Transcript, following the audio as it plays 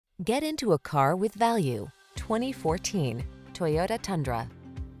Get into a car with value. 2014 Toyota Tundra.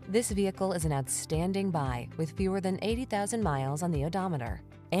 This vehicle is an outstanding buy with fewer than 80,000 miles on the odometer.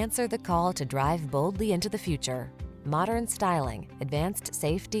 Answer the call to drive boldly into the future. Modern styling, advanced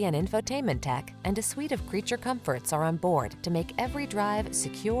safety and infotainment tech, and a suite of creature comforts are on board to make every drive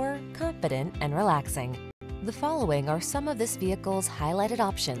secure, confident, and relaxing. The following are some of this vehicle's highlighted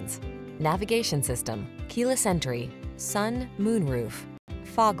options: navigation system, keyless entry, sun, moonroof,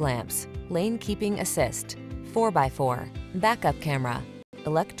 fog lamps, lane keeping assist, 4x4, backup camera,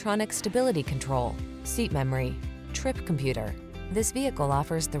 electronic stability control, seat memory, trip computer. This vehicle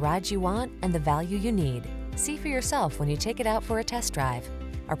offers the ride you want and the value you need. See for yourself when you take it out for a test drive.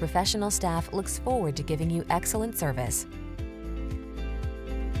 Our professional staff looks forward to giving you excellent service.